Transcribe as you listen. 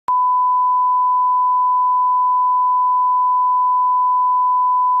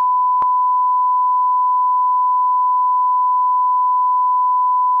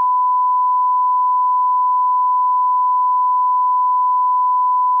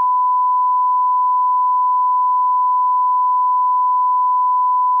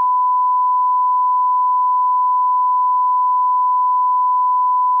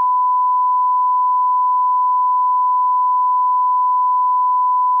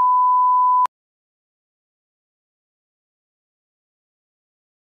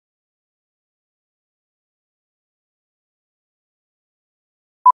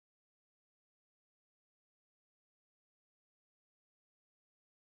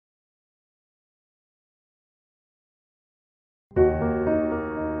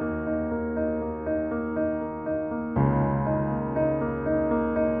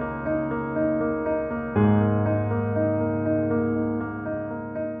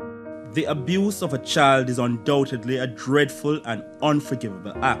The abuse of a child is undoubtedly a dreadful and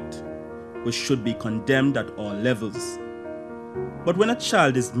unforgivable act, which should be condemned at all levels. But when a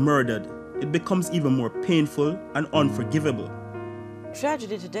child is murdered, it becomes even more painful and unforgivable.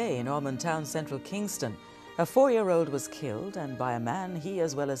 Tragedy today in Ormond Town, Central Kingston. A 4-year-old was killed, and by a man he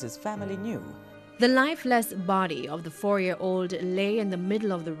as well as his family knew. The lifeless body of the 4-year-old lay in the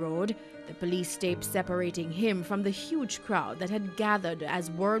middle of the road, the police tape separating him from the huge crowd that had gathered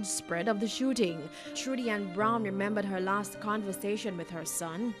as word spread of the shooting. Trudy Ann Brown remembered her last conversation with her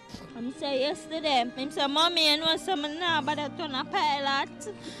son. I say yesterday, I say, Mommy, you know something now, but I turn a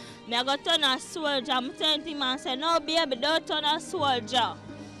pilot. I go turn a soldier. I'm telling him, I say, no, baby, don't turn a soldier.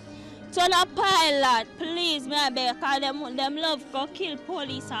 Turn a pilot, please, me I beg, because them love go kill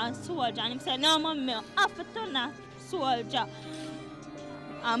police and soldier. And he say, no, Mommy, I have to turn a soldier.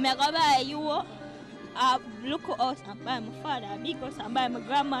 And I go buy you a look house and buy my father a big house and buy my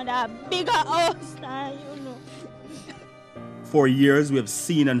grandmother a bigger house than you know. For years, we have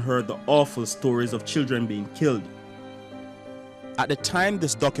seen and heard the awful stories of children being killed. At the time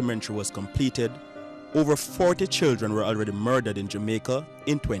this documentary was completed, over 40 children were already murdered in Jamaica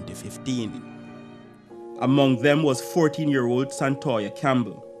in 2015. Among them was 14-year-old Santoya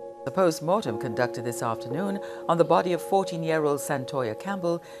Campbell. The post-mortem conducted this afternoon on the body of 14-year-old Santoya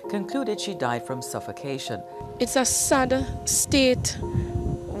Campbell concluded she died from suffocation. It's a sad state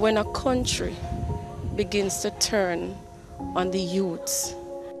when a country begins to turn on the youths.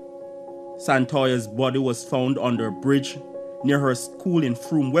 Santoya's body was found under a bridge near her school in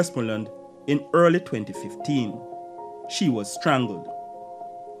Frome, Westmoreland in early 2015. She was strangled.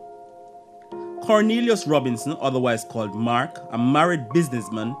 Cornelius Robinson, otherwise called Mark, a married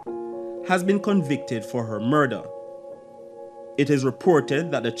businessman, has been convicted for her murder. It is reported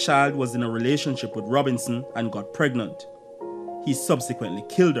that the child was in a relationship with Robinson and got pregnant. He subsequently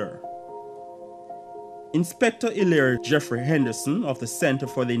killed her. Inspector Hilaire Jeffrey Henderson of the Center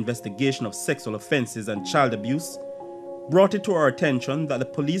for the Investigation of Sexual Offenses and Child Abuse brought it to our attention that the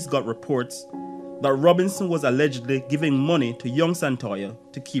police got reports that Robinson was allegedly giving money to young Santoya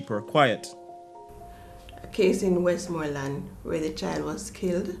to keep her quiet. A case in Westmoreland where the child was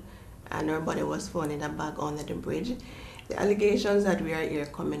killed and her body was found in a bag under the bridge. The allegations that we are here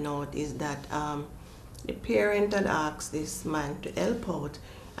coming out is that the parent had asked this man to help out,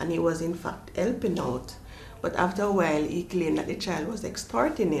 and he was in fact helping out. But after a while, he claimed that the child was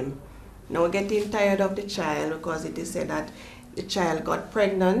extorting him. Now getting tired of the child because it is said that the child got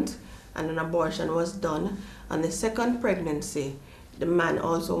pregnant and an abortion was done. On the second pregnancy, the man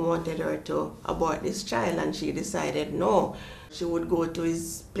also wanted her to abort this child, and she decided no. She would go to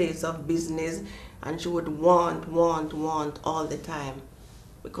his place of business and she would want all the time,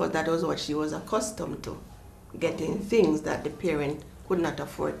 because that was what she was accustomed to, getting things that the parent could not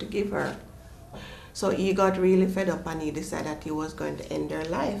afford to give her. So he got really fed up and he decided that he was going to end her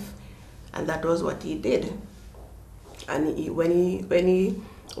life, and that was what he did. And when he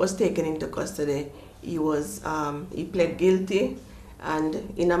was taken into custody, he pled guilty,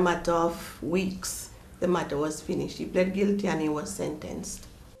 and in a matter of weeks, the matter was finished. He pled guilty and he was sentenced.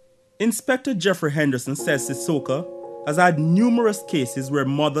 Inspector Jeffrey Henderson says Sissoko has had numerous cases where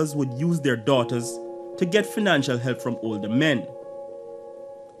mothers would use their daughters to get financial help from older men.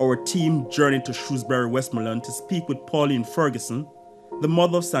 Our team journeyed to Shrewsbury, Westmoreland to speak with Pauline Ferguson, the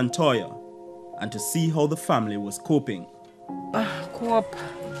mother of Santoya, and to see how the family was coping. Cope.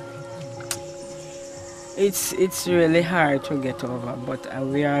 It's really hard to get over, but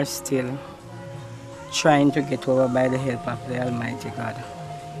we are still trying to get over by the help of the Almighty God.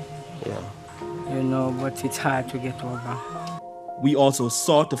 Yeah. You know, but it's hard to get over. We also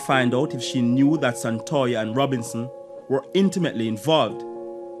sought to find out if she knew that Santoya and Robinson were intimately involved,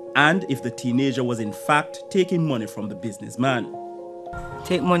 and if the teenager was in fact taking money from the businessman.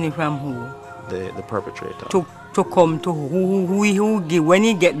 Take money from who? The perpetrator. To come to who give? When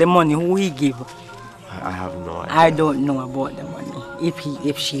he get the money, who he give? I have no idea. I don't know about the money.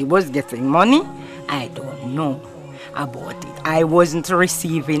 If she was getting money, I don't know about it. I wasn't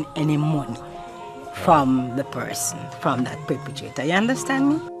receiving any money from the person, from that perpetrator. You understand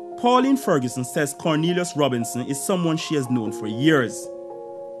me? Pauline Ferguson says Cornelius Robinson is someone she has known for years.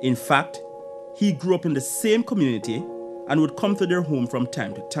 In fact, he grew up in the same community and would come to their home from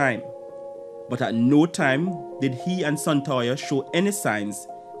time to time. But at no time did he and Santoya show any signs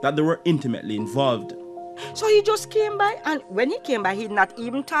that they were intimately involved. So he just came by, and when he came by, he did not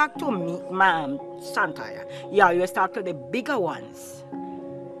even talk to me, ma'am, Santoya. He always talk to the bigger ones.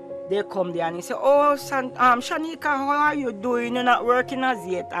 They come there and he say, oh, Shanika, how are you doing? You're not working as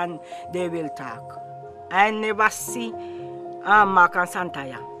yet, and they will talk. I never see Mark and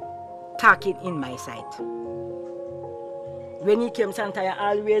Santoya talking in my sight. When he came, Santoya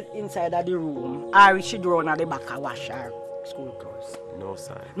always inside of the room, or she drawn at the back and wash her school clothes. No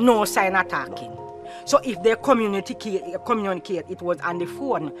sign. No sign of talking. So if they communicate, it was on the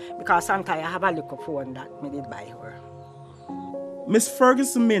phone, because Santoya have a little phone that I did buy her. Miss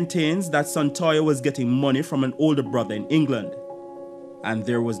Ferguson maintains that Santoya was getting money from an older brother in England, and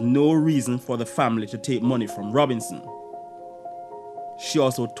there was no reason for the family to take money from Robinson. She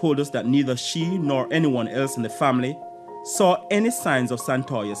also told us that neither she nor anyone else in the family saw any signs of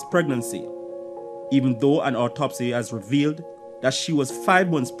Santoya's pregnancy, even though an autopsy has revealed that she was 5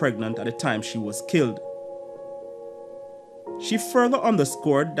 months pregnant at the time she was killed. She further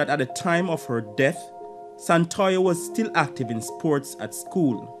underscored that at the time of her death, Santoya was still active in sports at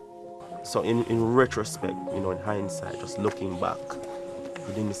school. So in retrospect, you know, in hindsight, just looking back,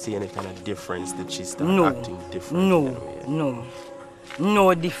 you didn't see any kind of difference? Did she start acting different?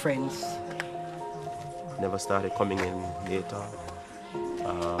 No difference. Never started coming in later?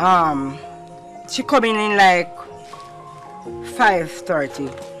 She coming in like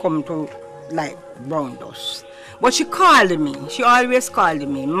 5:30, come to like brown dust. But she called me, she always called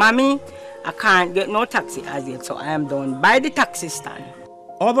me, Mommy, I can't get no taxi as yet, so I am down by the taxi stand.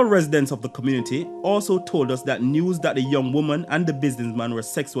 Other residents of the community also told us that news that the young woman and the businessman were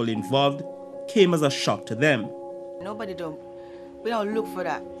sexually involved came as a shock to them. We don't look for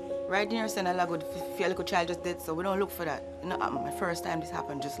that. Right near Senna Lago, feel like a child just dead, so we don't look for that. You know, my first time this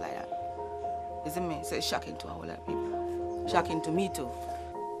happened just like that. Isn't me? So it's shocking to a whole lot of people. Shocking to me too.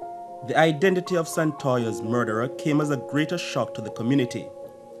 The identity of Santoya's murderer came as a greater shock to the community,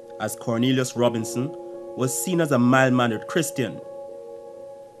 as Cornelius Robinson was seen as a mild-mannered Christian.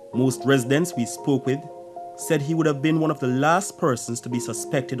 Most residents we spoke with said he would have been one of the last persons to be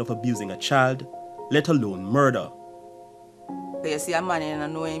suspected of abusing a child, let alone murder. You see a man and you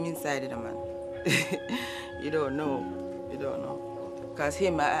know him inside it, man. You don't know. You don't know. Because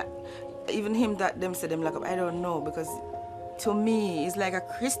him, even him that them said them like, I don't know, because to me, he's like a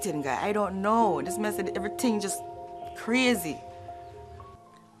Christian guy. I don't know. This man said everything just crazy.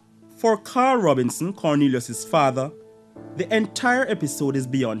 For Carl Robinson, Cornelius' father, the entire episode is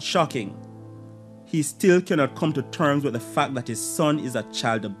beyond shocking. He still cannot come to terms with the fact that his son is a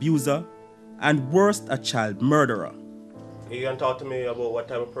child abuser and worst, a child murderer. You can talk to me about what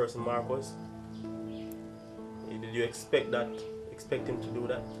type of person Mark was? Did you expect him to do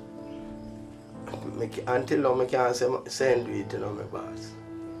that? Until now, I can't say him do it, you know, my boss.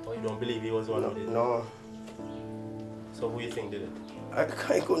 Oh, you don't believe he was one who did it? No. So who you think did it? I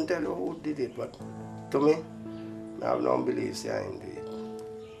couldn't tell you who did it, but to me, I have no belief that him do it.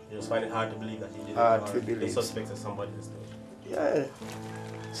 You just find it hard to believe that he did it? Hard to believe. The suspect that somebody else did it? Yeah,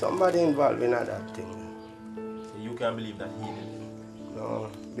 somebody involved in that thing. So you can't believe that he did it? No,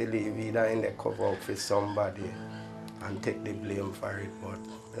 believe either in the cover up for somebody and take the blame for it, but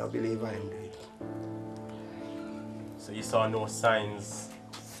I don't believe him do it. So you saw no signs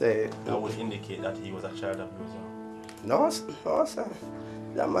that would indicate that he was a child abuser? No, sir.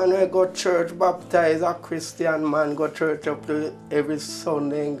 The man will go to church, baptize a Christian man, go to church up to every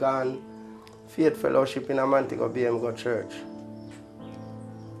Sunday and gone. Faith fellowship in a man to go be him go to church.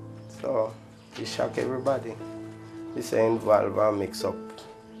 So, he shock everybody. He say involve and mix up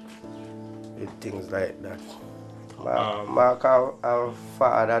with things like that. Mark our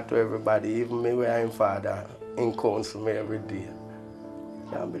father to everybody, even me where I'm father, in counsel me every day.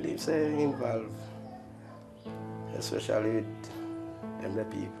 Can't believe say involved. Especially with them the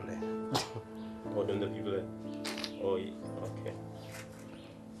people. Oh, them the people. Oh, yeah. Okay.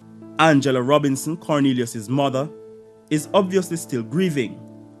 Angela Robinson, Cornelius' mother, is obviously still grieving.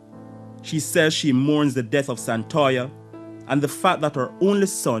 She says she mourns the death of Santoya and the fact that her only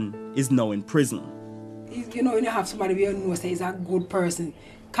son is now in prison. You know, when you have somebody where you know say he's a good person,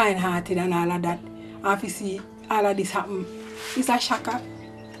 kind-hearted and all of that, and if you see all of this happen, it's a shocker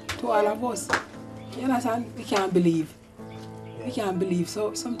to all of us. You understand? We can't believe. We can't believe.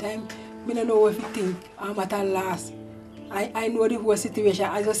 So sometimes we don't know if we think I'm at our last. I know the whole situation.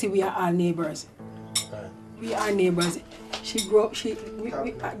 As you see, we are all neighbors. We are neighbors.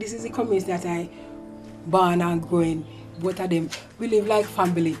 This is the community that I born and growing. Both of them. We live like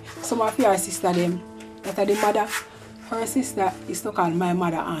family. Some of your sister them, that are the mother. Her sister is not called my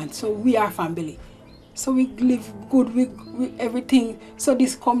mother aunt. So we are family. So we live good with everything. So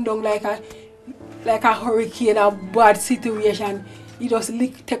this come down like a hurricane, a bad situation. It just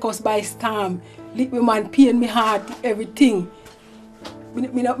take us by storm. Lick me man, pain me heart, everything.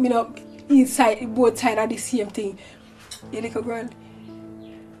 Me not inside, both sides are the same thing. You little girl,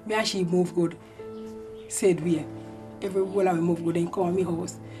 me and she move good. Said we. every whole I move go, they come to my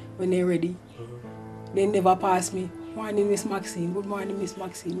house when they're ready. They never pass me. Morning, Miss Maxine. Good morning, Miss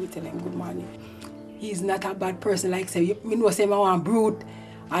Maxine. We tell them good morning. He's not a bad person like say. Me know say I want brute,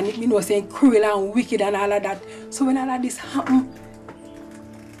 and me know say cruel and wicked and all of that. So when all of this happen,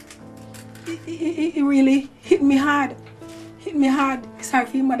 it really hit me hard. Hit me hard. Sorry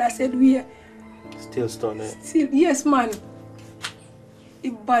for him, mother said we. Still stunned. Still, yes, man.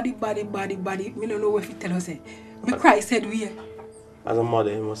 It body. Me don't know what to tell us. Me cry said we. As a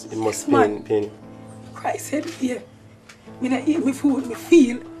mother, it must yes, pain. Cry said we. Me not eat me food. Me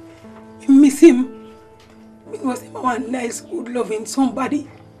feel. Me miss him. Me know say I want nice, good, loving somebody,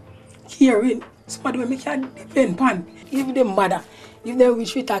 caring, somebody where me can depend upon. If them mother, if they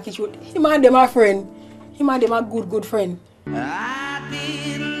wish we talk it should. Him and them a friend. Him and them a good friend. I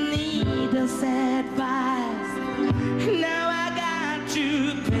didn't need this advice. Now I got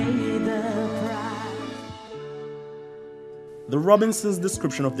to pay the price. The Robinsons'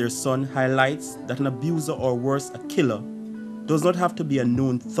 description of their son highlights that an abuser or worse, a killer, does not have to be a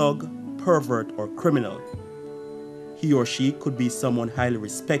known thug, pervert, or criminal. He or she could be someone highly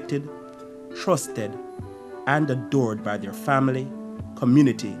respected, trusted, and adored by their family,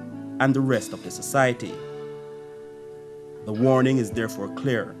 community, and the rest of the society. The warning is therefore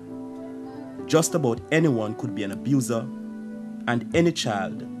clear. Just about anyone could be an abuser, and any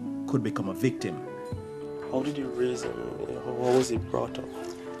child could become a victim. How did you raise him? How was he brought up?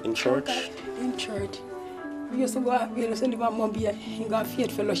 In church? In church. We used to live at Mobile. He got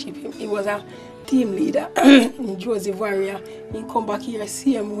faith fellowship. He was a team leader in Joseph Warrior. He come back here,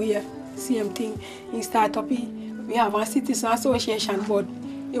 same way, same thing. He start up. We have a citizen association, but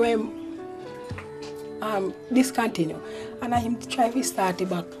he went discontinue. And him try to start it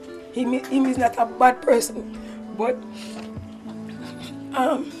back. Him is not a bad person, but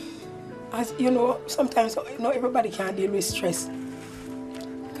as you know, sometimes everybody can't deal with stress.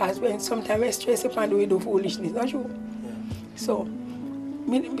 Because when sometimes stress, you can't do foolishness, not true? Yeah. So,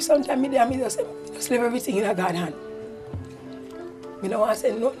 sometimes I just leave everything in God's hand. I don't want to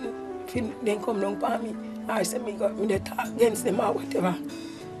say nothing if they come down for me. I say me talk against them or whatever.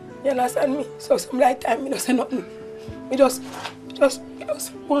 You understand me? So some like time, I don't say nothing. I just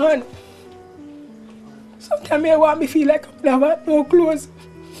want. Sometimes I want me feel like I have no clothes.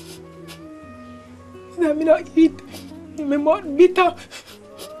 I don't eat. My mouth bitter.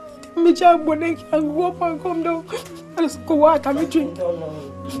 My child body can go up and come down. I just go water and drink.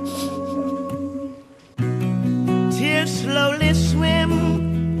 Tears slowly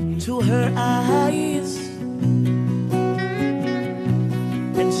swim to her eyes,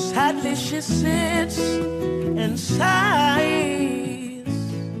 and sadly she sits and sighs.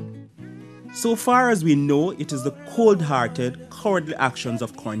 So far as we know, it is the cold-hearted, cowardly actions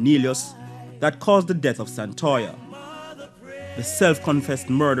of Cornelius that caused the death of Santoya. The self-confessed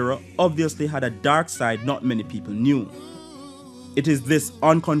murderer obviously had a dark side not many people knew. It is this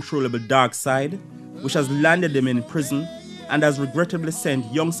uncontrollable dark side which has landed him in prison and has regrettably sent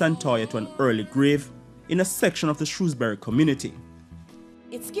young Santoya to an early grave in a section of the Shrewsbury community.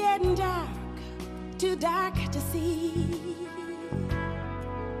 It's getting dark, too dark to see.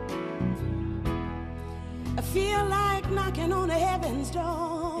 I feel like knocking on the heaven's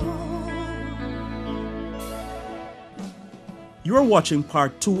door. You are watching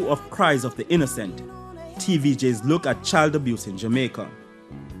part 2 of Cries of the Innocent, TVJ's look at child abuse in Jamaica.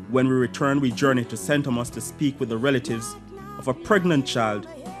 When we return, we journey to St. Thomas to speak with the relatives of a pregnant child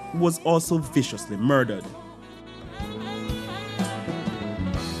who was also viciously murdered.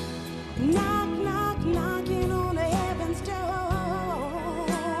 Knock, knock, knocking on the heaven's door.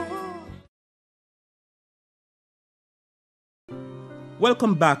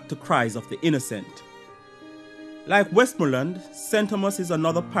 Welcome back to Cries of the Innocent. Like Westmoreland, St. Thomas is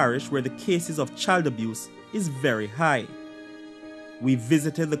another parish where the cases of child abuse is very high. We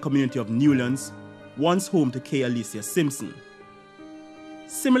visited the community of Newlands, once home to Kay-Alicia Simpson.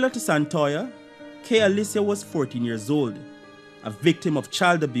 Similar to Santoya, Kay-Alicia was 14 years old, a victim of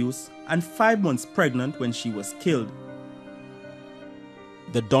child abuse and 5 months pregnant when she was killed.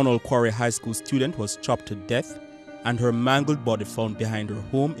 The Donald Quarry High School student was chopped to death and her mangled body found behind her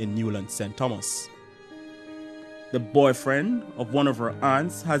home in Newlands, St. Thomas. The boyfriend of one of her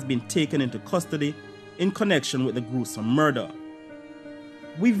aunts has been taken into custody in connection with the gruesome murder.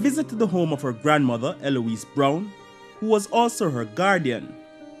 We visited the home of her grandmother, Eloise Brown, who was also her guardian.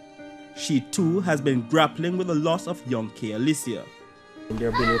 She too has been grappling with the loss of young Kay-Alicia. There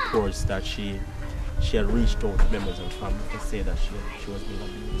have been reports that she had reached out to members of family to say that she was being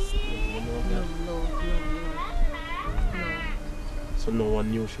abused. No. So no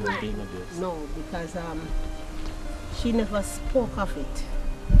one knew she was being abused? No, because she never spoke of it.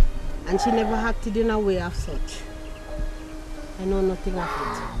 And she never acted in a way of such. I know nothing of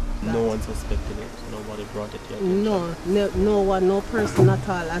it. No one suspected it? Nobody brought it yet? No one, no person at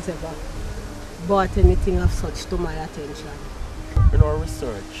all has ever brought anything of such to my attention. In our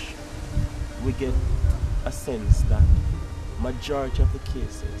research, we get a sense that majority of the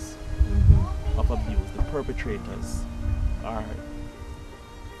cases of abuse, the perpetrators are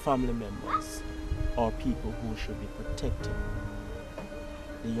family members or people who should be protecting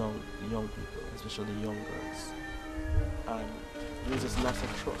the young people, especially the young girls. And there's just lots of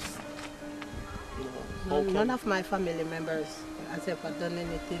trust. None of my family members has ever done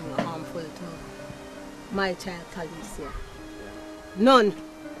anything harmful to my child Kay-Alicia. None.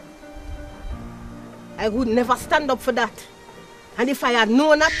 I would never stand up for that. And if I had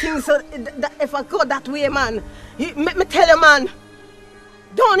known that things, if I go that way, man, make me tell you, man,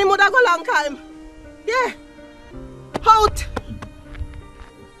 down him would have go long time. Yeah. Out.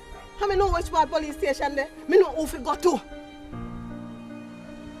 I know which part police station there. I know who we got to.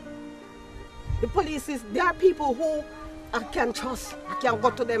 The police there are people who I can trust. I can go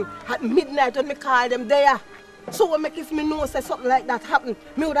to them at midnight when I call them there. So if me know say something like that happened,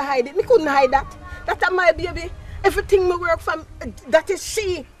 me would hide it. Me couldn't hide that. That's my baby. Everything me work from, that is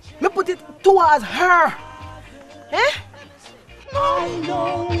she. Me put it towards her. Eh? I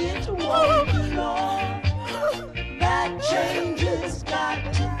know it won't be long. That change has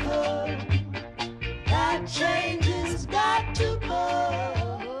got to come. That change has got to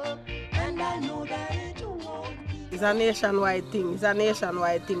come. And I know that it won't be. It's a nationwide thing. It's a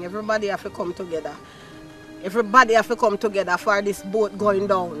nationwide thing. Everybody have to come together. Everybody have to come together for this boat going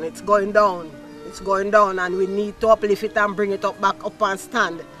down. It's going down. It's going down, and we need to uplift it and bring it back up and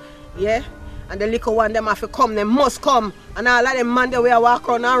stand. Yeah? And the little one, them have to come, they must come. And all of them man, they will walk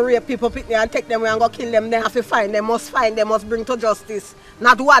around and rape people, pick them and take them away and go kill them. They have to find them, must bring to justice.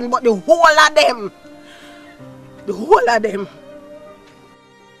 Not one, but the whole of them. The whole of them.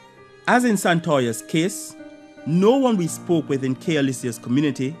 As in Santoya's case, no one we spoke with in Kay-Alicia's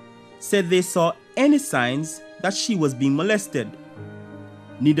community said they saw any signs that she was being molested.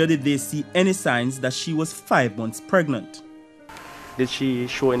 Neither did they see any signs that she was 5 months pregnant. Did she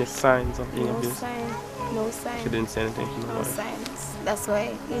show any signs of being abused? No signs. She didn't say anything? No signs. That's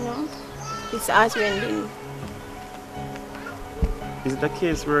why, it's heartrending. Is it a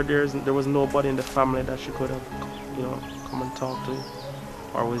case where there was nobody in the family that she could have, come and talk to?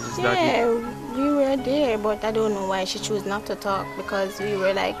 Or was this that? Yeah, we were there, but I don't know why she chose not to talk, because we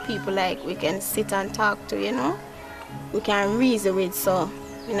were like people we can sit and talk to, We can reason with, so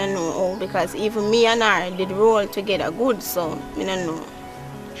I don't know, because even me and her did roll together good, so I don't know.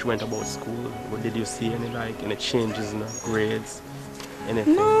 She went about school. Did you see any changes in her grades?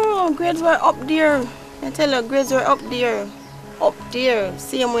 Anything? No, grades were up there. I tell her, grades were up there. Up there.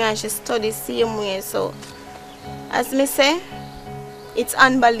 Same way, and she studied same way. So, as me say, it's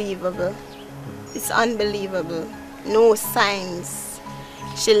unbelievable. It's unbelievable. No signs.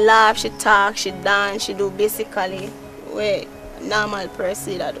 She laugh, she talk, she dance, she do basically what a normal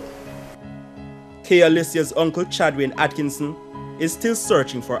person do. Kay-Alicia's uncle Chadwin Atkinson is still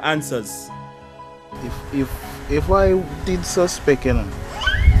searching for answers. If I did suspect,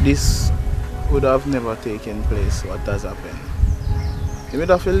 this would have never taken place. What has happened? You would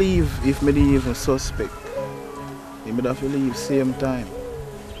have to leave if me didn't even suspect. You would have to leave same time.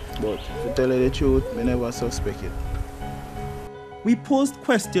 But to tell you the truth, me never suspect it. We posed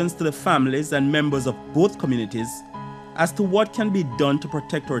questions to the families and members of both communities as to what can be done to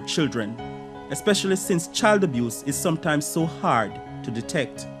protect our children, especially since child abuse is sometimes so hard to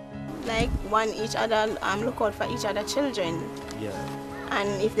detect. Like each other, look out for each other children. Yeah.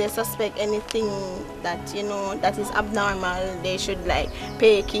 And if they suspect anything that that is abnormal, they should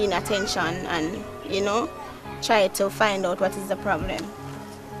pay keen attention and try to find out what is the problem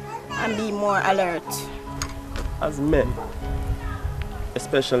and be more alert. As men,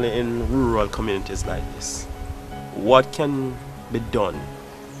 especially in rural communities like this, what can be done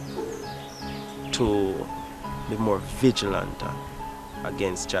to be more vigilant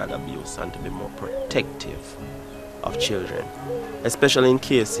against child abuse and to be more protective of children, especially in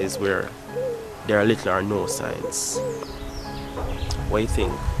cases where there are little or no signs? What do you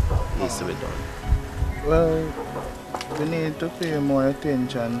think needs to be done? Well, we need to pay more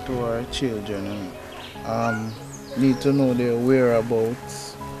attention to our children. Need to know their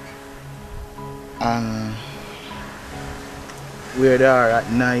whereabouts and where they are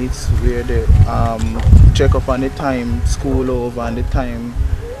at night, where they check up on the time school over and the time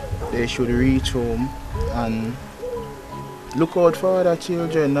they should reach home, and look out for other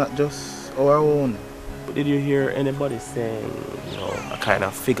children, not just our own. Did you hear anybody saying, you know, a kind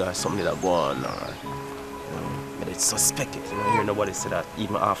of figure, something that go on, or, you know, that it's suspected? You know, you hear nobody say that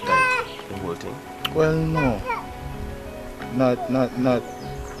even after the whole thing? Well, no. No.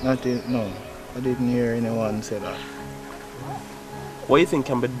 I didn't hear anyone say that. What do you think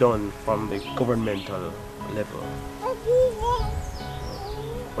can be done from the governmental level?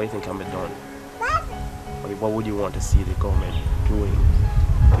 What do you think can be done? What would you want to see the government doing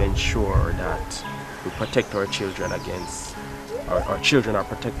to ensure that we protect our children against, our children are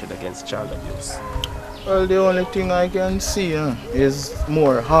protected against child abuse? Well, the only thing I can see is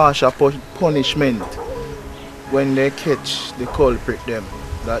more harsher punishment when they catch the culprit them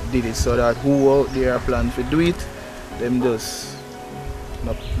that did it, so that who out there plan to do it, them just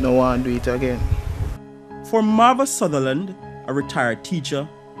no one do it again. For Marva Sutherland, a retired teacher,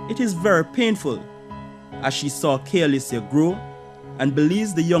 it is very painful as she saw Kay-Alicia grow and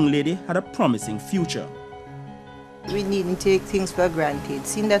believes the young lady had a promising future. We needn't take things for granted,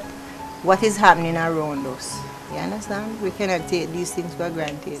 seeing that what is happening around us. You understand? We cannot take these things for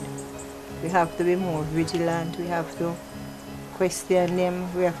granted. We have to be more vigilant, we have to question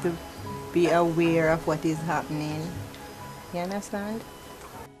them, we have to be aware of what is happening. You understand?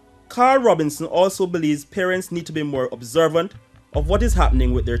 Carl Robinson also believes parents need to be more observant of what is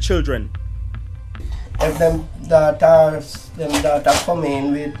happening with their children. If them daughter come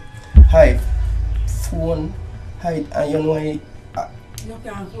in with high phone, high, and you know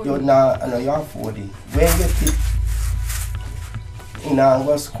you're not, you afford it. When you get it in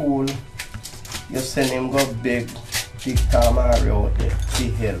go school, you send him go big time out there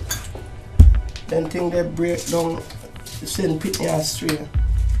to help. Then thing they break down, send people astray.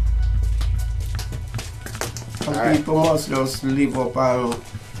 And people must just live up and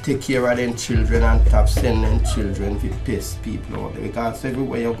take care of them children and stop sending children to piss people out there. Because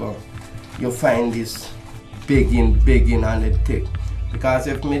everywhere you go, you find this begging and they take. Because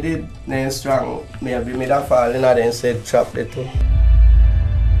if me did then strong, maybe me da fall in and said trap the two.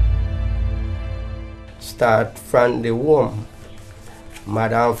 Start from the home.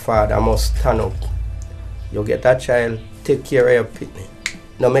 Mother and father must stand up. You get a child, take care of your pitney.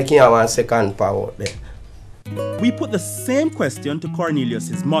 No making you one second power out there. We put the same question to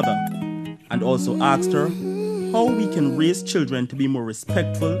Cornelius' mother and also asked her how we can raise children to be more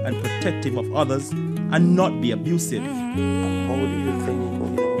respectful and protective of others and not be abusive. What would you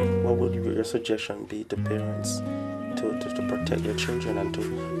think, what would your suggestion be to parents to protect their children and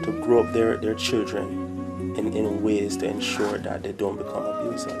to grow up their children in ways to ensure that they don't become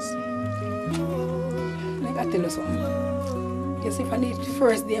abusers? Like I tell you something. You see, if I need the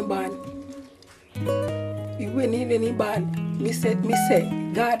first day born, when he didn't born, me say,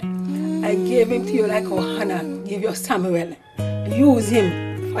 God, I gave him to you like how Hannah gave you Samuel. Use him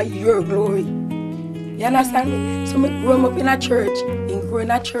for your glory. You understand me? So me grow up in a church. He grew in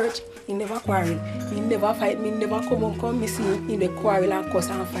a church. He never quarrel. He never fight me. He never come me see him in the quarrel and cuss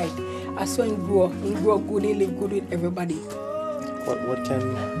and fight. I saw him grow. He grow good. He live good with everybody. What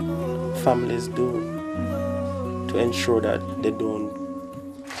can families do to ensure that they don't,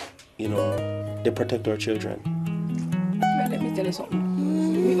 they protect our children? Well, let me tell you something.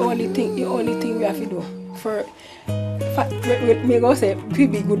 The only thing we have to do me go say we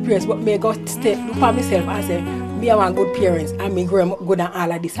be good parents, but me go stay look for myself and say me I want good parents and me grow good and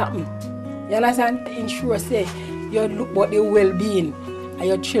all of this happen. You understand? Ensure say you look about the well-being of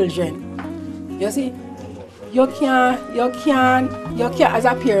your children. You see, you can't as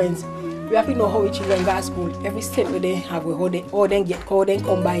a parents. We have to know how our children go to school. Every cent where they have, how they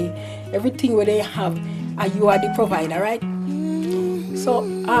come by, everything where they have, and you are the provider, right? So,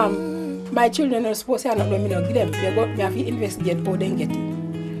 my children are supposed to have me not give them. We have to investigate how they get it.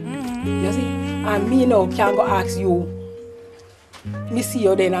 You see? And me now can't go ask you. Me see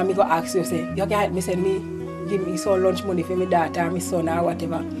you then and me go ask you, say, you can help me send me, give me some lunch money for my daughter or my son or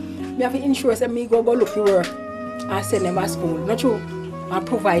whatever. Me have to ensure that me go look for work and send them to school. Not true? And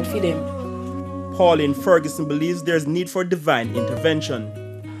provide for them. Pauline Ferguson believes there's need for divine intervention.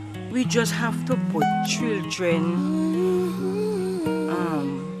 We just have to put children,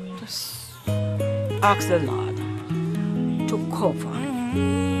 just ask the Lord to cover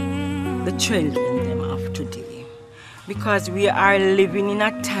the children them of today. Because we are living in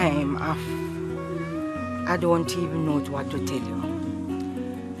a time of, I don't even know what to tell you.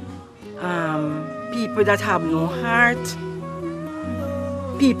 People that have no heart,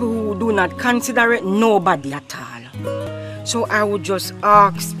 people who do not consider it nobody at all. So I would just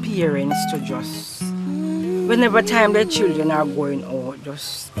ask parents to just, whenever time their children are going out,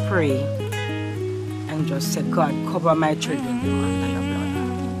 just pray and just say, God, cover my children under your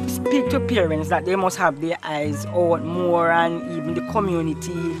blood. speak to parents that they must have their eyes out more, and even the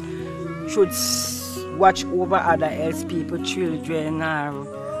community should watch over other else people, children, or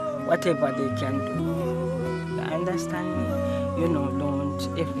whatever they can do. You understand me? You know, don't,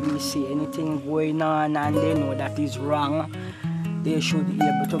 if we see anything going on and they know that is wrong, they should be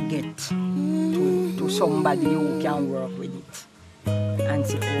able to get to somebody who can work with it and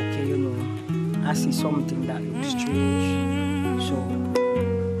say, okay, you know, I see something that looks strange, so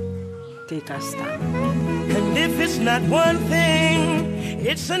take a stand. And if it's not one thing,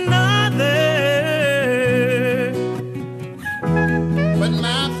 it's another. But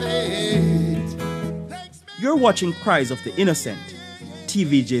my faith. You're watching Cries of the Innocent,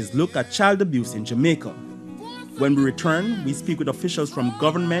 TVJ's look at child abuse in Jamaica. When we return, we speak with officials from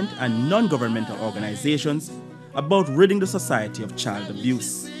government and non-governmental organizations about ridding the society of child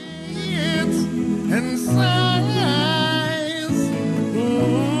abuse. And sunrise.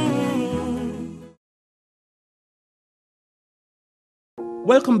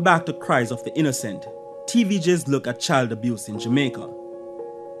 Welcome back to Cries of the Innocent, TVJ's look at child abuse in Jamaica.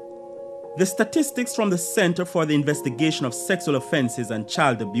 The statistics from the Center for the Investigation of Sexual Offenses and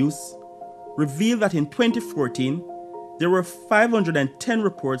Child Abuse reveal that in 2014, there were 510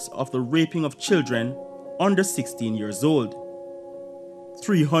 reports of the raping of children under 16 years old.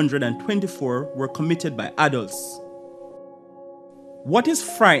 324 were committed by adults. What is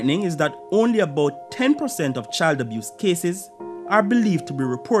frightening is that only about 10% of child abuse cases are believed to be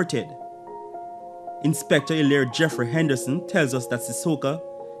reported. Inspector Hilaire Jeffrey Henderson tells us that Sissoka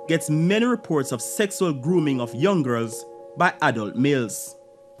gets many reports of sexual grooming of young girls by adult males.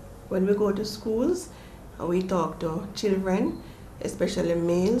 When we go to schools and we talk to children, especially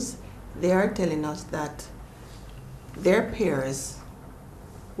males, they are telling us that their peers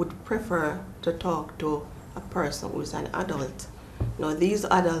would prefer to talk to a person who is an adult. Now, these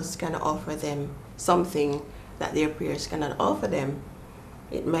adults can offer them something that their peers cannot offer them.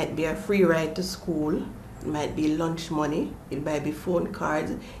 It might be a free ride to school, it might be lunch money, it might be phone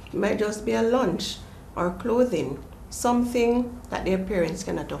cards, it might just be a lunch or clothing, something that their parents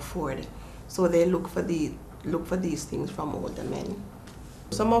cannot afford. So they look for these things from older men.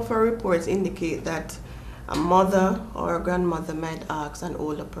 Some of our reports indicate that a mother or a grandmother might ask an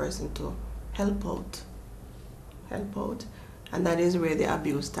older person to help out, and that is where the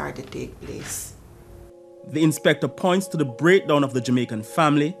abuse started to take place. The inspector points to the breakdown of the Jamaican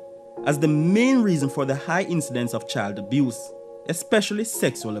family as the main reason for the high incidence of child abuse, especially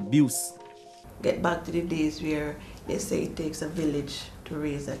sexual abuse. Get back to the days where they say it takes a village to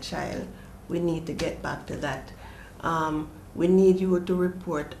raise a child. We need to get back to that. We need you to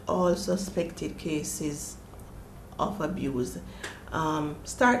report all suspected cases of abuse.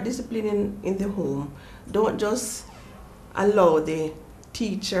 Start disciplining in the home. Don't just allow the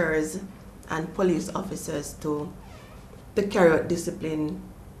teachers and police officers to carry out discipline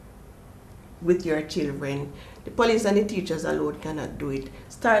with your children. The police and the teachers alone cannot do it.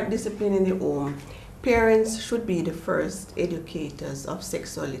 Start discipline in the home. Parents should be the first educators of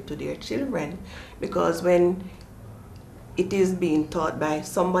sexuality to their children, because when it is being taught by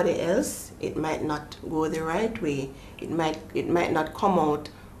somebody else, it might not go the right way. It might not come out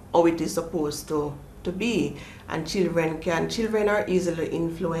how it is supposed to be. And children are easily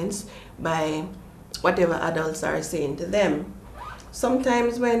influenced by whatever adults are saying to them.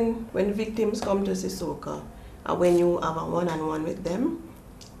 Sometimes when victims come to Sissoka, and when you have a one-on-one with them,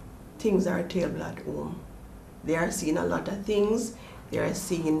 things are terrible at home. They are seeing a lot of things. They are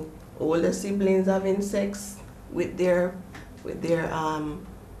seeing older siblings having sex with their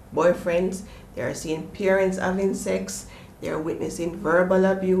boyfriends. They are seeing parents having sex. They are witnessing verbal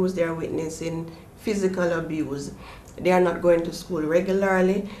abuse. They are witnessing physical abuse. They are not going to school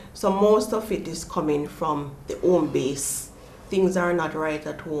regularly. So most of it is coming from the home base. Things are not right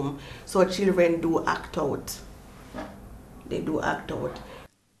at home. So children do act out. They do act out.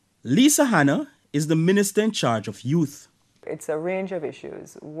 Lisa Hanna is the minister in charge of youth. It's a range of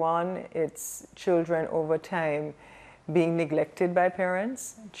issues. One, it's children over time being neglected by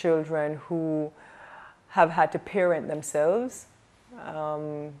parents, children who have had to parent themselves,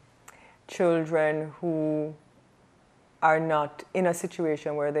 children who are not in a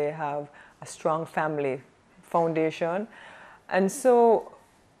situation where they have a strong family foundation. And so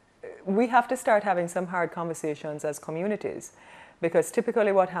we have to start having some hard conversations as communities, because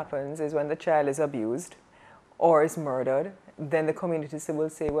typically what happens is when the child is abused or is murdered, then the community will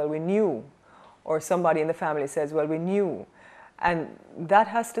say, well, we knew, or somebody in the family says, well, we knew. And that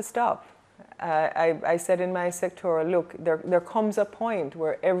has to stop. I said in my sectoral, look, there comes a point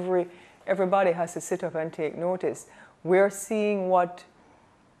where everybody has to sit up and take notice. We're seeing what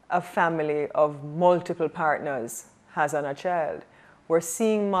a family of multiple partners has on a child. We're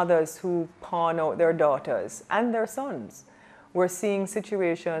seeing mothers who pawn out their daughters and their sons. We're seeing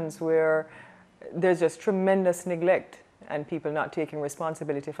situations where there's just tremendous neglect and people not taking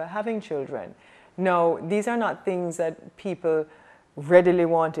responsibility for having children. Now, these are not things that people readily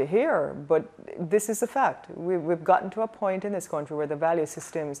want to hear, but this is a fact. We've gotten to a point in this country where the value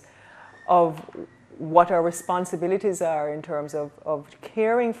systems of what our responsibilities are in terms of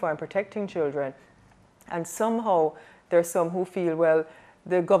caring for and protecting children, and somehow there's some who feel, well,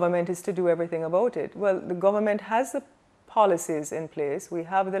 the government is to do everything about it. Well, the government has the policies in place. We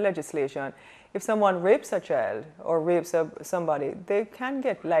have the legislation. If someone rapes a child or rapes somebody, they can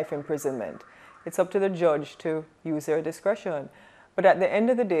get life imprisonment. It's up to the judge to use their discretion. But at the end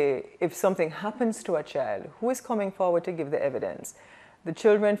of the day, if something happens to a child, who is coming forward to give the evidence? The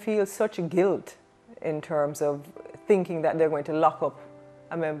children feel such guilt in terms of thinking that they're going to lock up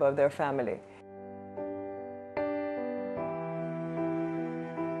a member of their family.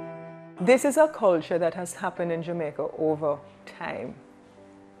 This is a culture that has happened in Jamaica over time.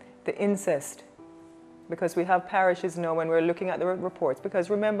 The incest, because we have parishes now when we're looking at the reports, because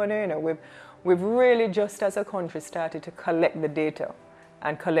remember, we've really just as a country started to collect the data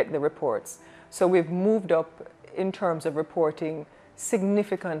and collect the reports. So we've moved up in terms of reporting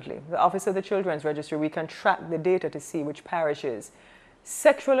significantly. The Office of the Children's Registry, we can track the data to see which parishes.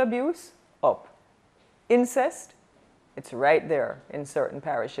 Sexual abuse, up. Incest, it's right there in certain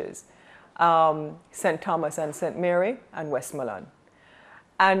parishes. St. Thomas and St. Mary and Westmoreland.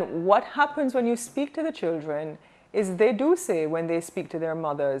 And what happens when you speak to the children is they do say, when they speak to their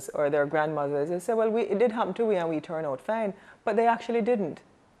mothers or their grandmothers, they say, well, it did happen to we and we turned out fine, but they actually didn't.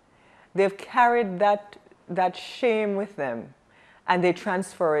 They've carried that shame with them and they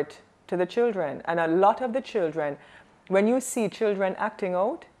transfer it to the children. And a lot of the children, when you see children acting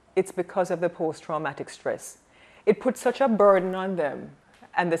out, it's because of the post-traumatic stress. It puts such a burden on them,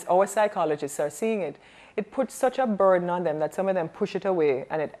 and our psychologists are seeing it. It puts such a burden on them that some of them push it away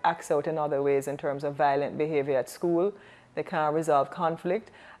and it acts out in other ways in terms of violent behavior at school. They can't resolve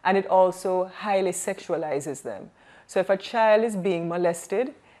conflict, and it also highly sexualizes them. So if a child is being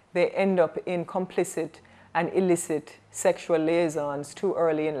molested, they end up in complicit and illicit sexual liaisons too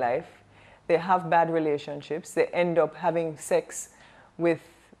early in life. They have bad relationships. They end up having sex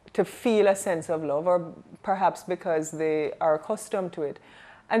to feel a sense of love, or perhaps because they are accustomed to it.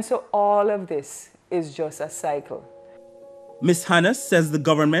 And so all of this is just a cycle. Ms. Hannes says the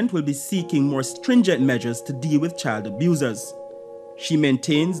government will be seeking more stringent measures to deal with child abusers. She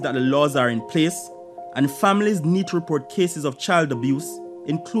maintains that the laws are in place and families need to report cases of child abuse,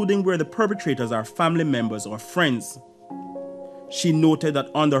 including where the perpetrators are family members or friends. She noted that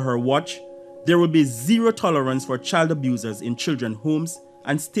under her watch, there will be zero tolerance for child abusers in children's homes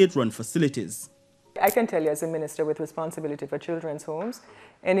and state-run facilities. I can tell you, as a minister with responsibility for children's homes,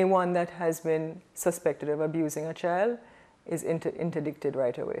 anyone that has been suspected of abusing a child is interdicted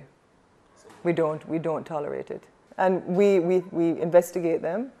right away. We don't tolerate it. And we investigate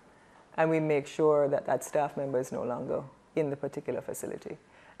them, and we make sure that that staff member is no longer in the particular facility.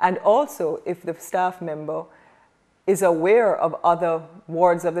 And also, if the staff member is aware of other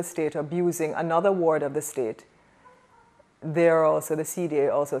wards of the state abusing another ward of the state, the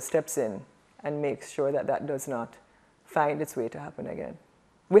CDA also steps in and makes sure that that does not find its way to happen again.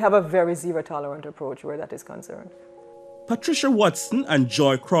 We have a very zero-tolerant approach where that is concerned. Patricia Watson and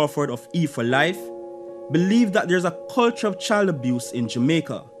Joy Crawford of E for Life believe that there's a culture of child abuse in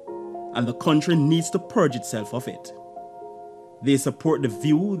Jamaica, and the country needs to purge itself of it. They support the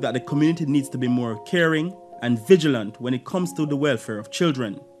view that the community needs to be more caring and vigilant when it comes to the welfare of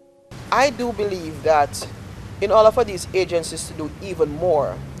children. I do believe that in order for these agencies to do even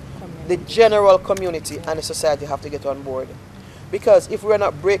more, the general community and the society have to get on board. Because if we're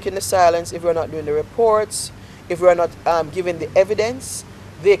not breaking the silence, if we're not doing the reports, if we're not giving the evidence,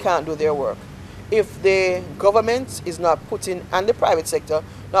 they can't do their work. If the government is not putting, and the private sector,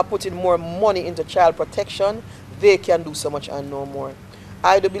 not putting more money into child protection, they can do so much and no more.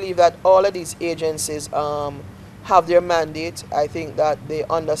 I do believe that all of these agencies have their mandate. I think that they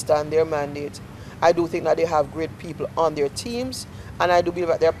understand their mandate. I do think that they have great people on their teams, and I do believe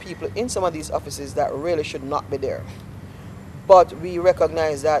that there are people in some of these offices that really should not be there. But we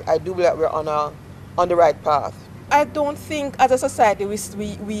recognize that I do believe that we're on the right path. I don't think as a society we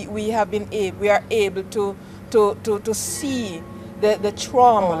are able to see the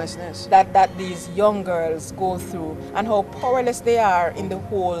trauma that these young girls go through and how powerless they are in the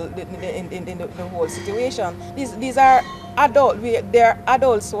whole the whole situation. These are adults. They are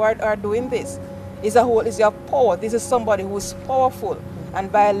adults who are doing this. It's a power. This is somebody who is powerful,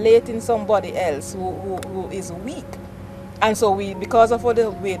 and violating somebody else who is weak. And so because of the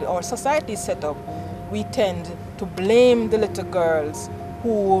way our society is set up, we tend to blame the little girls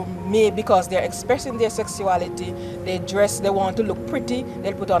who because they're expressing their sexuality, they want to look pretty,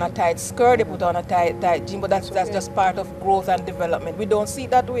 they'll put on a tight skirt, they put on a tight jean, but that's just part of growth and development. We don't see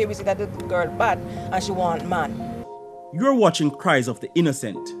it that way. We see that the girl bad and she want man. You're watching Cries of the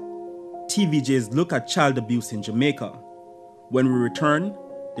Innocent, TVJ's look at child abuse in Jamaica. When we return,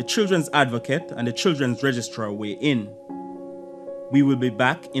 the Children's Advocate and the Children's Registrar weigh in. We will be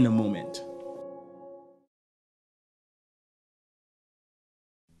back in a moment.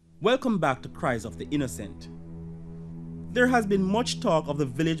 Welcome back to Cries of the Innocent. There has been much talk of the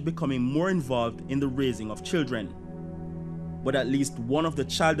village becoming more involved in the raising of children. But at least one of the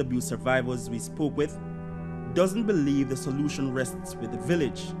child abuse survivors we spoke with doesn't believe the solution rests with the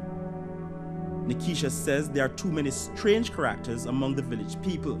village. Nikisha says there are too many strange characters among the village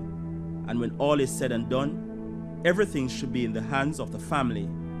people, and when all is said and done, everything should be in the hands of the family,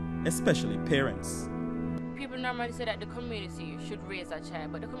 especially parents. People normally say that the community should raise a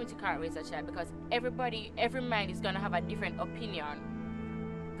child, but the community can't raise a child because every mind is going to have a different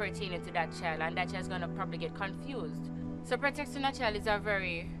opinion pertaining to that child, and that child is going to probably get confused. So protecting a child is a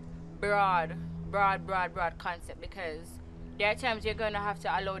very broad concept, because there are times you're going to have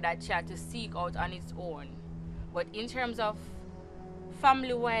to allow that child to seek out on its own. But in terms of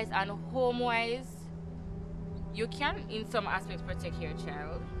family-wise and home-wise, you can in some aspects protect your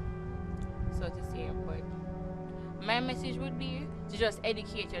child, so to say. But my message would be to just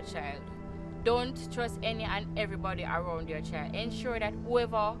educate your child. Don't trust any and everybody around your child. Ensure that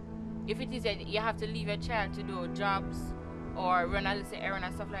whoever, if it is that you have to leave your child to do jobs or run a little errand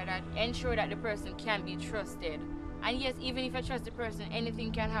and stuff like that, ensure that the person can be trusted. And yes, even if you trust the person,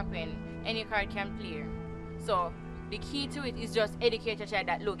 anything can happen, any card can play. So the key to it is just educate your child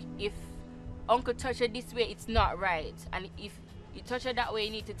that, look, if uncle touch it this way, it's not right. And if you touch it that way,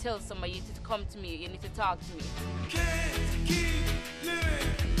 you need to tell somebody, you need to come to me, you need to talk to me. Can't keep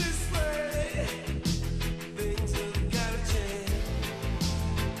living this way. Things have gotta change.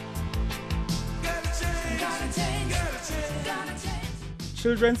 Gotta change.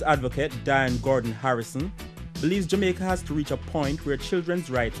 Children's advocate Diane Gordon Harrison believes Jamaica has to reach a point where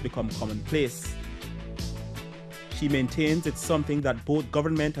children's rights become commonplace. She maintains it's something that both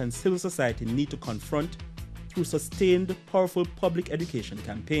government and civil society need to confront through sustained, powerful public education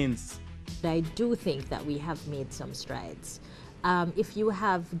campaigns. I do think that we have made some strides. If you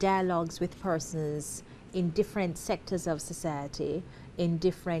have dialogues with persons in different sectors of society, in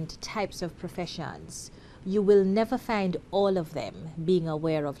different types of professions, you will never find all of them being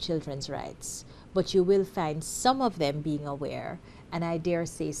aware of children's rights, but you will find some of them being aware, and I dare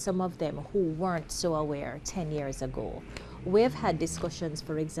say some of them who weren't so aware 10 years ago. We've had discussions,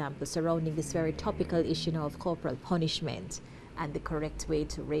 for example, surrounding this very topical issue of corporal punishment and the correct way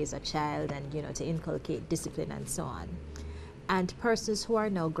to raise a child and, to inculcate discipline and so on. And persons who are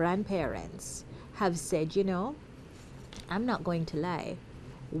now grandparents have said, I'm not going to lie.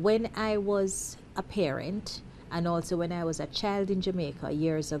 When I was a parent and also when I was a child in Jamaica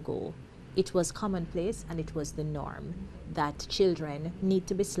years ago, it was commonplace and it was the norm that children need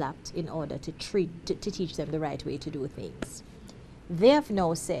to be slapped in order to teach them the right way to do things. They have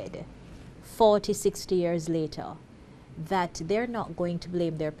now said, 40, 60 years later, that they're not going to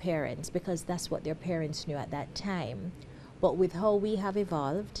blame their parents because that's what their parents knew at that time. But with how we have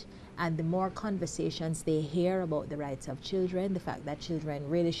evolved and the more conversations they hear about the rights of children, the fact that children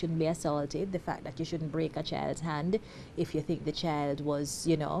really shouldn't be assaulted, the fact that you shouldn't break a child's hand if you think the child was,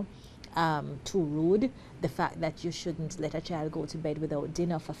 too rude, the fact that you shouldn't let a child go to bed without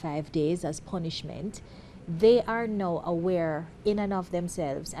dinner for 5 days as punishment, they are now aware in and of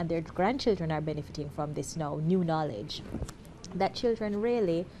themselves, and their grandchildren are benefiting from this now new knowledge, that children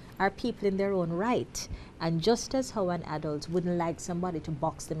really are people in their own right. And just as how an adult wouldn't like somebody to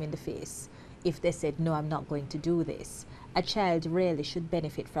box them in the face if they said, no, I'm not going to do this, a child really should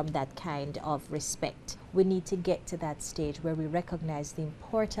benefit from that kind of respect. We need to get to that stage where we recognize the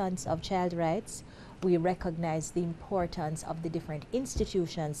importance of child rights, we recognize the importance of the different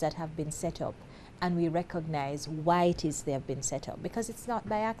institutions that have been set up, and we recognize why it is they have been set up, because it's not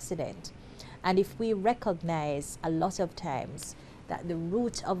by accident. And if we recognize a lot of times that the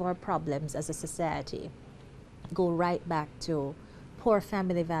root of our problems as a society go right back to poor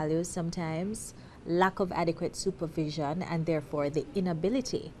family values sometimes, lack of adequate supervision, and therefore the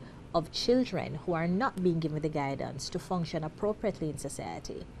inability of children who are not being given the guidance to function appropriately in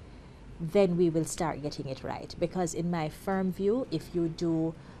society, then we will start getting it right. Because in my firm view, if you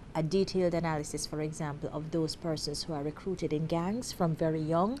do a detailed analysis, for example, of those persons who are recruited in gangs from very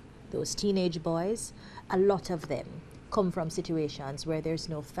young, those teenage boys. A lot of them come from situations where there's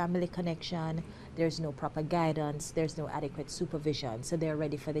no family connection, there's no proper guidance, there's no adequate supervision, so they're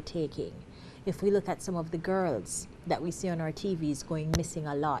ready for the taking. If we look at some of the girls that we see on our TVs going missing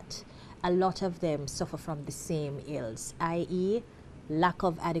a lot of them suffer from the same ills, i.e. lack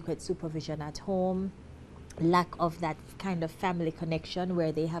of adequate supervision at home, lack of that kind of family connection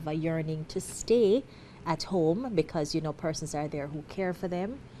where they have a yearning to stay at home because, you know, persons are there who care for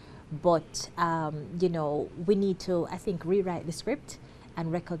them. But, you know, we need to, I think, rewrite the script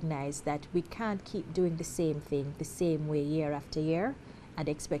and recognize that we can't keep doing the same thing the same way year after year and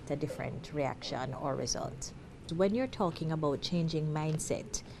expect a different reaction or result. When you're talking about changing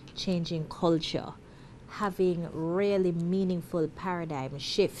mindset, changing culture, having really meaningful paradigm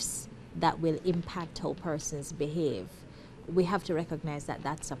shifts that will impact how persons behave, we have to recognize that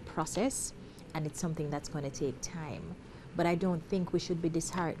that's a process and it's something that's going to take time. But I don't think we should be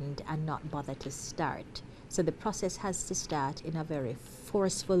disheartened and not bother to start. So the process has to start in a very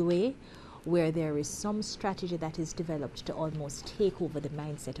forceful way where there is some strategy that is developed to almost take over the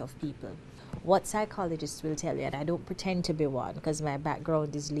mindset of people. What psychologists will tell you, and I don't pretend to be one because my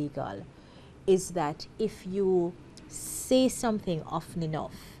background is legal, is that if you say something often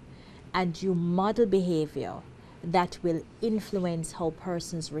enough and you model behavior that will influence how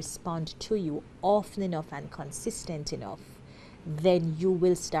persons respond to you often enough and consistent enough, then you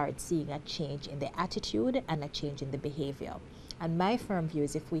will start seeing a change in the attitude and a change in the behavior. And my firm view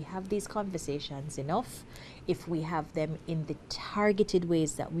is if we have these conversations enough, if we have them in the targeted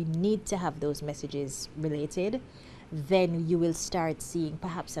ways that we need to have those messages related, then you will start seeing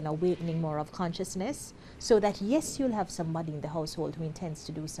perhaps an awakening more of consciousness, so that yes, you'll have somebody in the household who intends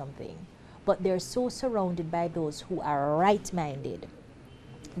to do something, but they're so surrounded by those who are right-minded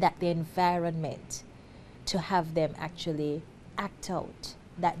that the environment to have them actually act out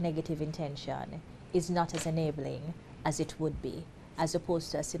that negative intention is not as enabling as it would be, as opposed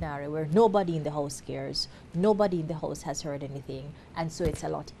to a scenario where nobody in the house cares, nobody in the house has heard anything, and so it's a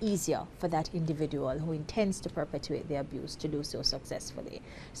lot easier for that individual who intends to perpetuate the abuse to do so successfully.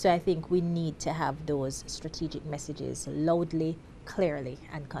 So I think we need to have those strategic messages loudly, clearly,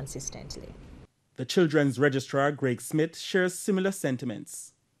 and consistently. The Children's Registrar, Greg Smith, shares similar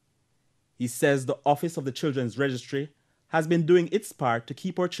sentiments. He says the Office of the Children's Registry has been doing its part to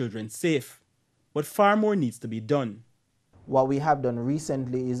keep our children safe, but far more needs to be done. What we have done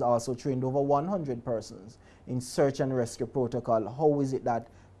recently is also trained over 100 persons in search and rescue protocol. How is it that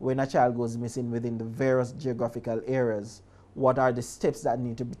when a child goes missing within the various geographical areas, what are the steps that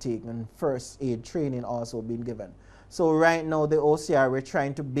need to be taken? First aid training also being given. So right now the OCR, we're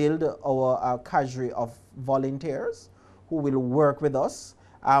trying to build our cadre of volunteers who will work with us.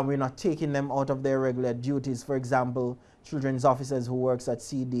 We're not taking them out of their regular duties. For example, children's officers who works at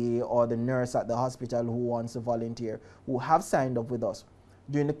CDA or the nurse at the hospital who wants to volunteer, who have signed up with us.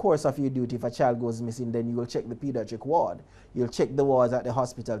 During the course of your duty, if a child goes missing, then you will check the pediatric ward. You'll check the wards at the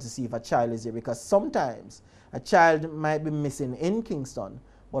hospital to see if a child is there, because sometimes a child might be missing in Kingston,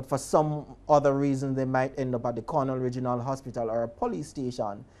 but for some other reason they might end up at the Cornwall Regional Hospital or a police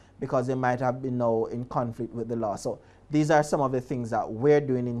station because they might have been now in conflict with the law. So these are some of the things that we're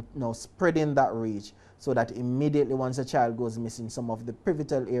doing in spreading that reach, so that immediately once a child goes missing, some of the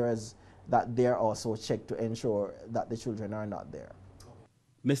pivotal areas that they're also checked to ensure that the children are not there.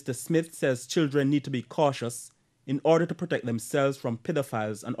 Mr. Smith says children need to be cautious in order to protect themselves from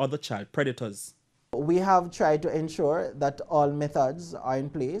pedophiles and other child predators. We have tried to ensure that all methods are in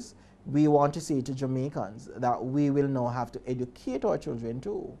place. We want to say to Jamaicans that we will now have to educate our children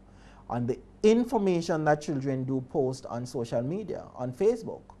too on the information that children do post on social media, on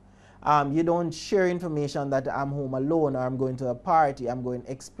Facebook. You don't share information that I'm home alone, or I'm going to a party, I'm going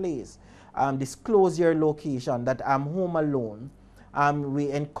X place. Disclose your location, that I'm home alone.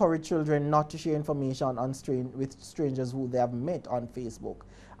 We encourage children not to share information on with strangers who they have met on Facebook.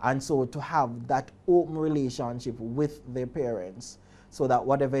 And so to have that open relationship with their parents, so that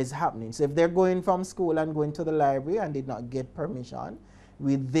whatever is happening. So if they're going from school and going to the library and did not get permission,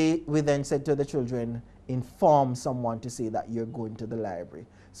 we then said to the children, inform someone to say that you're going to the library.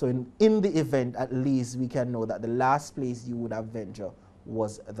 So in the event, at least we can know that the last place you would have ventured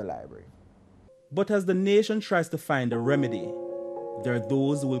was the library. But as the nation tries to find a remedy, there are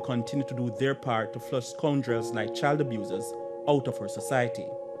those who will continue to do their part to flush scoundrels like child abusers out of our society.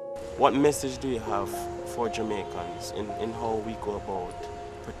 What message do you have for Jamaicans in how we go about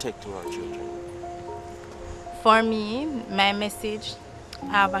protecting our children? For me, my message, I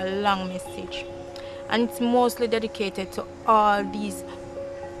have a long message, and it's mostly dedicated to all these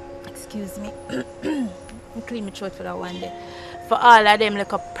excuse me. I clean my throat for that one day. For all of them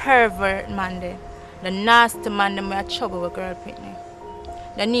like a pervert man there. The nasty man them have trouble with girl pitney.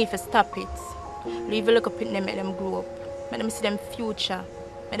 They need to stop it. Leave a little pitney, make them grow up. Make them see them future.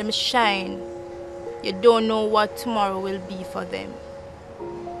 Make them shine. You don't know what tomorrow will be for them.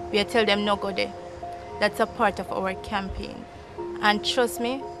 We tell them no go there. That's a part of our campaign. And trust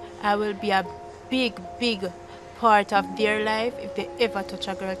me, I will be a big, big part of their life if they ever touch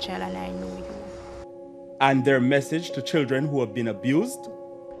a girl child and I know you. And their message to children who have been abused?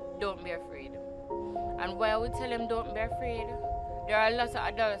 Don't be afraid. And why I would tell them don't be afraid, there are lots of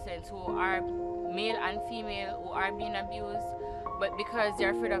adolescents who are male and female who are being abused, but because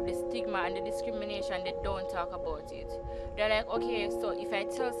they're afraid of the stigma and the discrimination, they don't talk about it. They're like, okay, so if I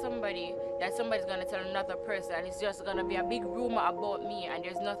tell somebody that somebody's going to tell another person, and it's just going to be a big rumor about me and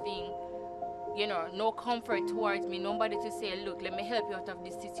there's nothing, you know, no comfort towards me, nobody to say, look, let me help you out of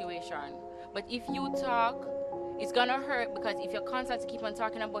this situation. But if you talk, it's going to hurt, because if you're constantly keep on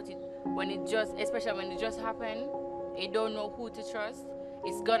talking about it, when it just, especially when it just happened, you don't know who to trust,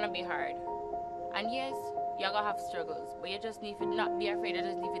 it's going to be hard. And yes, you're going to have struggles, but you just need to not be afraid, you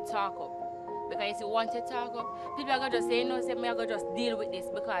just need to talk up. Because if you want to talk up, people are going to just say, no, say, me, I'm going to just deal with this,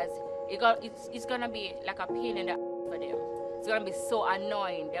 because it's going to be like a pain in the ass for them. It's going to be so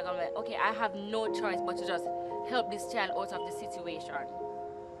annoying. They're going to be like, okay, I have no choice but to just help this child out of the situation.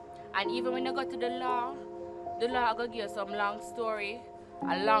 And even when you go to the law are going to give you some long story,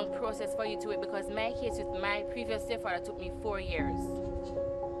 a long process for you to it, because my case with my previous stepfather took me 4 years.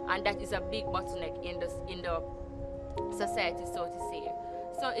 And that is a big bottleneck in the society, so to say.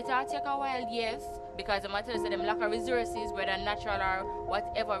 So it'll take a while, yes, because the matter is that them lack of resources, whether natural or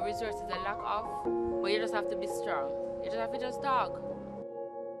whatever resources they lack of, but you just have to be strong. You just have to just talk.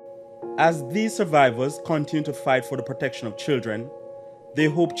 As these survivors continue to fight for the protection of children, they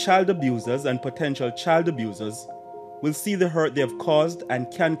hope child abusers and potential child abusers will see the hurt they have caused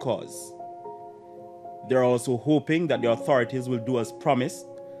and can cause. They're also hoping that the authorities will do as promised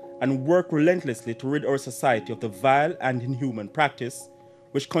and work relentlessly to rid our society of the vile and inhuman practice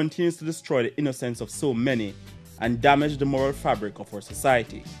which continues to destroy the innocence of so many and damage the moral fabric of our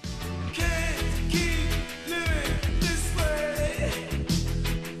society.